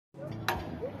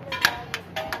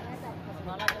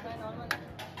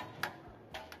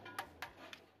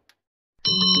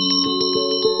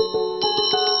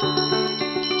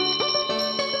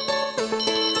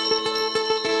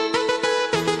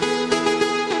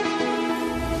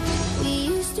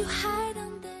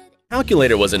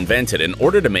calculator was invented in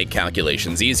order to make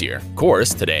calculations easier. Of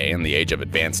course, today, in the age of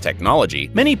advanced technology,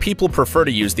 many people prefer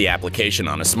to use the application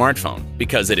on a smartphone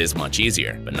because it is much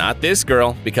easier. But not this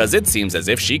girl, because it seems as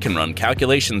if she can run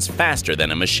calculations faster than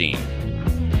a machine.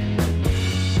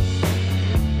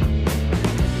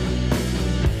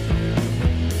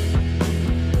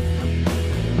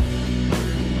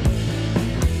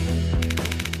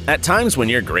 At times when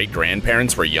your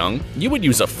great-grandparents were young, you would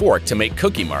use a fork to make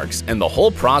cookie marks, and the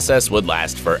whole process would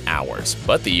last for hours.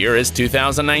 But the year is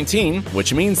 2019,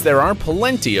 which means there are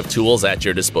plenty of tools at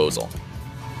your disposal.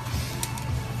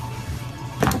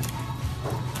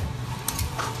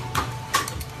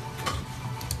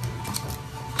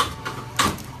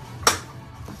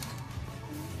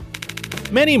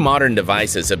 Many modern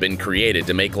devices have been created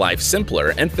to make life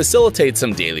simpler and facilitate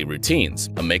some daily routines.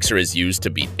 A mixer is used to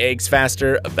beat eggs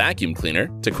faster, a vacuum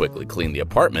cleaner to quickly clean the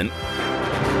apartment,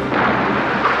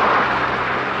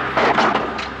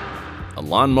 a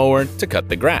lawnmower to cut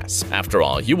the grass. After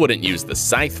all, you wouldn't use the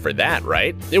scythe for that,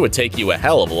 right? It would take you a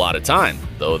hell of a lot of time,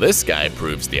 though this guy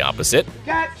proves the opposite.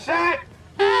 Get set!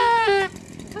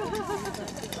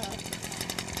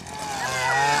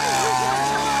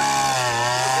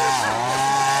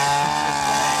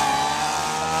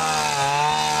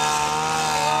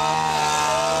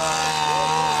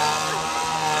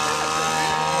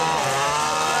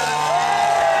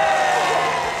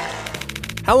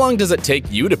 How long does it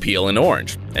take you to peel an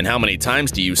orange? And how many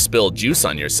times do you spill juice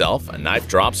on yourself, a knife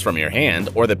drops from your hand,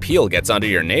 or the peel gets under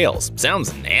your nails?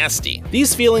 Sounds nasty.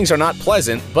 These feelings are not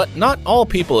pleasant, but not all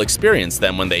people experience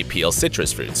them when they peel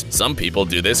citrus fruits. Some people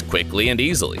do this quickly and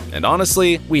easily, and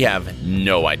honestly, we have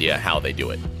no idea how they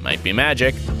do it. Might be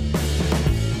magic.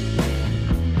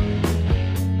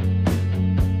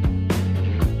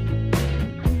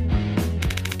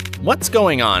 What's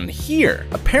going on here?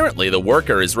 Apparently the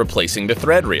worker is replacing the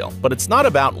thread reel, but it's not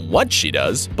about what she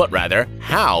does, but rather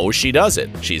how she does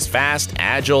it. She's fast,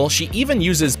 agile, she even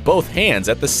uses both hands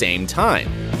at the same time.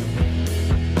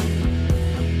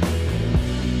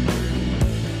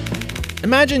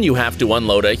 Imagine you have to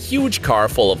unload a huge car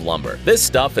full of lumber. This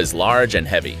stuff is large and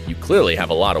heavy. You clearly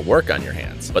have a lot of work on your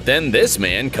hands. But then this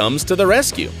man comes to the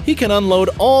rescue. He can unload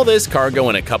all this cargo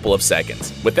in a couple of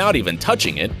seconds, without even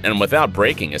touching it and without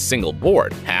breaking a single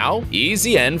board. How?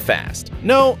 Easy and fast.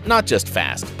 No, not just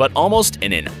fast, but almost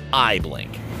in an eye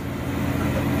blink.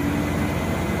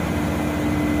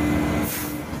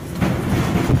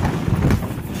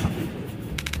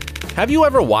 Have you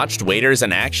ever watched waiters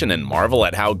in action and marvel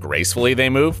at how gracefully they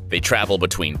move? They travel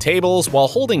between tables while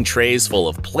holding trays full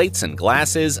of plates and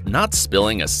glasses, not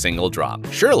spilling a single drop.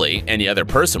 Surely, any other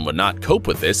person would not cope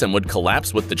with this and would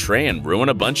collapse with the tray and ruin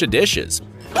a bunch of dishes.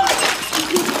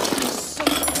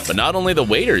 But not only the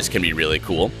waiters can be really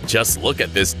cool, just look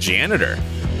at this janitor.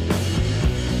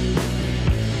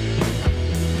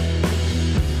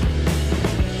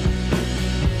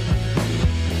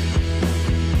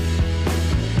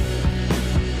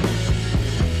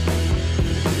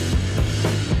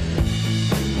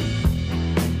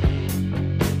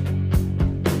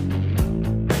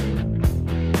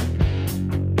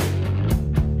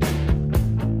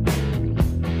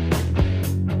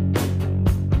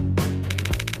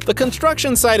 The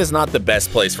construction site is not the best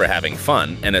place for having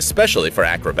fun, and especially for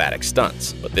acrobatic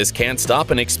stunts, but this can't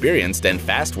stop an experienced and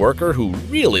fast worker who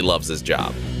really loves his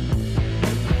job.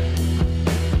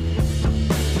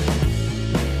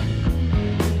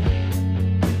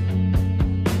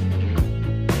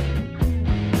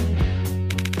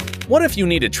 What if you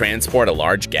need to transport a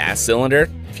large gas cylinder?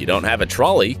 If you don't have a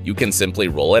trolley, you can simply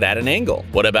roll it at an angle.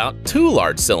 What about 2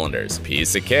 large cylinders?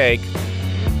 Piece of cake.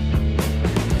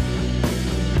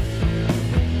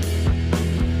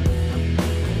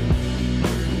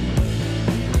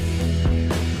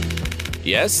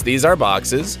 Yes, these are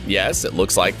boxes. Yes, it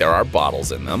looks like there are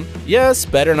bottles in them. Yes,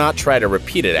 better not try to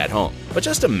repeat it at home. But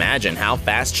just imagine how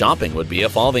fast shopping would be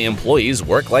if all the employees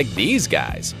worked like these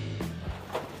guys.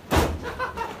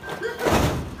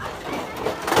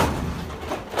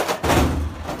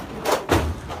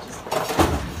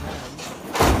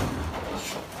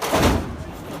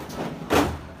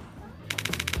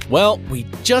 Well, we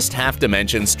just have to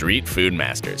mention street food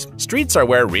masters. Streets are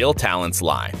where real talents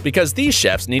lie, because these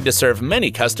chefs need to serve many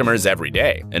customers every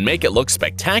day and make it look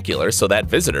spectacular so that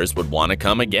visitors would want to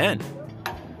come again.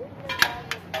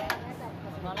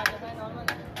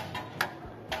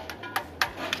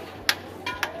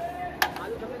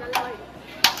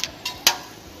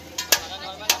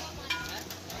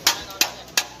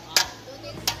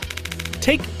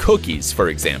 Take cookies, for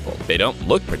example. They don't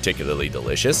look particularly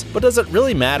delicious, but does it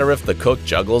really matter if the cook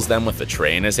juggles them with the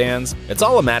tray in his hands? It's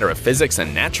all a matter of physics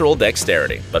and natural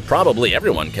dexterity, but probably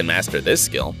everyone can master this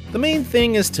skill. The main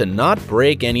thing is to not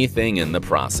break anything in the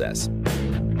process.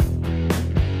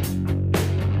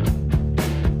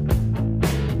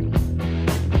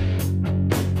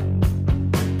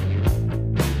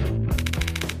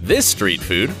 This street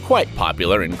food, quite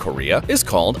popular in Korea, is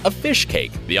called a fish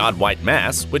cake. The odd white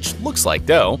mass, which looks like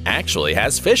dough, actually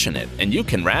has fish in it, and you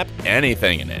can wrap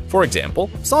anything in it. For example,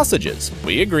 sausages.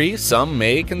 We agree some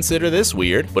may consider this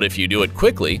weird, but if you do it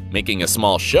quickly, making a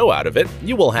small show out of it,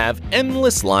 you will have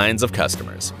endless lines of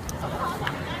customers.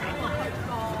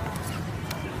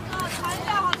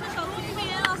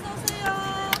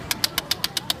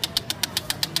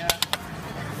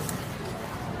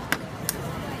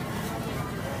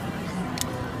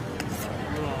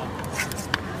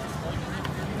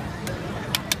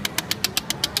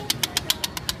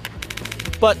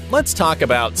 But let's talk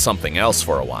about something else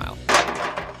for a while.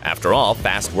 After all,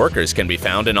 fast workers can be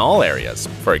found in all areas.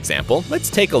 For example, let's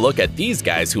take a look at these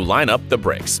guys who line up the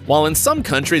bricks. While in some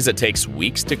countries it takes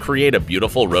weeks to create a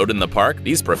beautiful road in the park,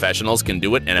 these professionals can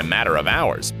do it in a matter of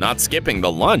hours, not skipping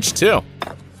the lunch too.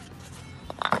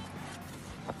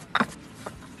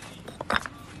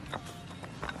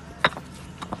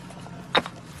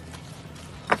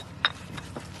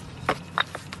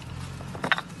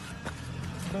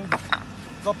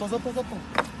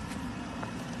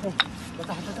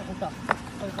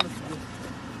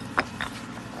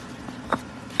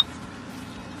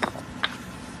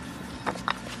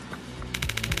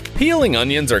 Peeling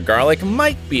onions or garlic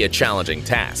might be a challenging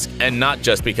task, and not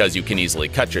just because you can easily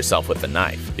cut yourself with a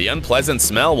knife. The unpleasant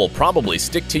smell will probably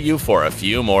stick to you for a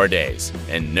few more days,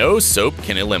 and no soap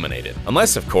can eliminate it.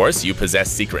 Unless, of course, you possess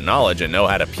secret knowledge and know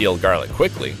how to peel garlic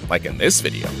quickly, like in this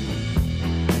video.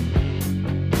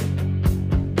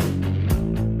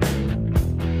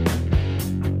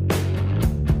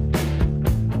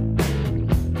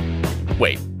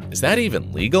 Wait, is that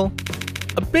even legal?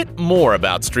 A bit more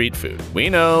about street food. We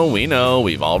know,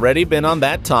 we've already been on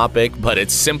that topic, but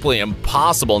it's simply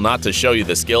impossible not to show you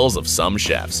the skills of some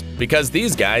chefs, because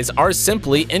these guys are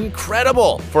simply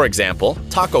incredible. For example,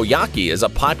 takoyaki is a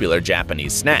popular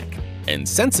Japanese snack. And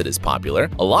since it is popular,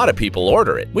 a lot of people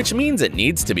order it, which means it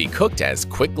needs to be cooked as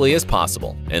quickly as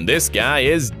possible. And this guy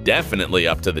is definitely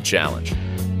up to the challenge.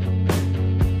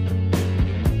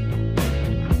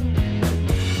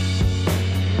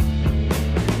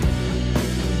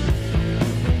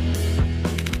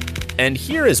 And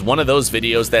here is one of those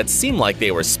videos that seem like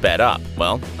they were sped up.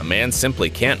 Well, a man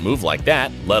simply can't move like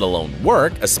that, let alone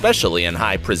work, especially in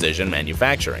high-precision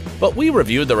manufacturing. But we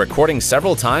reviewed the recording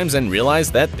several times and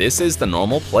realized that this is the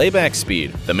normal playback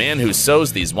speed. The man who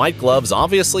sews these white gloves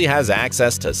obviously has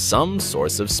access to some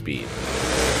source of speed.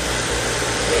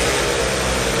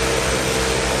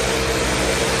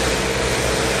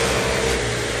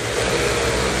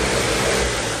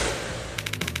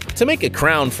 To make a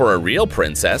crown for a real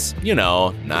princess, you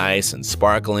know, nice and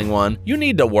sparkling one, you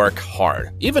need to work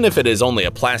hard, even if it is only a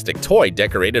plastic toy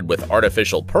decorated with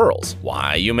artificial pearls.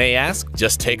 Why, you may ask?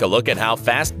 Just take a look at how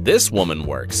fast this woman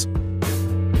works.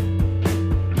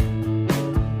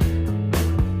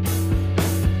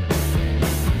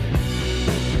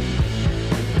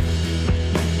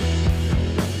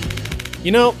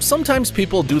 You know, sometimes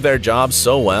people do their jobs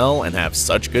so well and have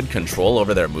such good control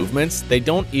over their movements, they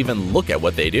don't even look at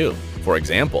what they do. For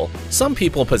example, some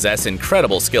people possess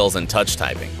incredible skills in touch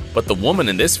typing, but the woman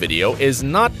in this video is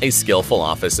not a skillful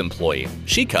office employee.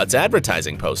 She cuts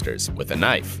advertising posters with a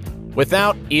knife,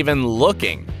 without even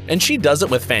looking. And she does it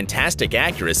with fantastic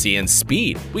accuracy and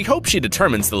speed. We hope she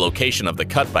determines the location of the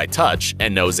cut by touch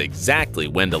and knows exactly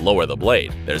when to lower the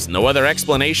blade. There's no other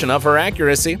explanation of her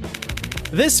accuracy.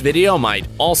 This video might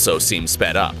also seem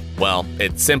sped up. Well,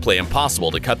 it's simply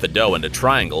impossible to cut the dough into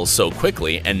triangles so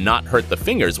quickly and not hurt the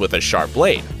fingers with a sharp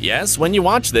blade. Yes, when you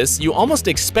watch this, you almost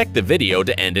expect the video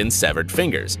to end in severed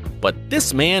fingers. But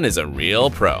this man is a real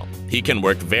pro. He can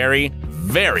work very,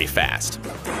 very fast.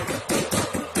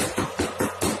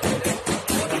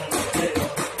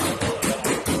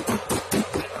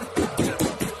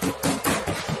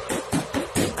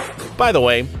 By the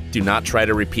way, do not try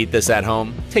to repeat this at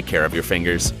home. Take care of your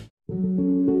fingers.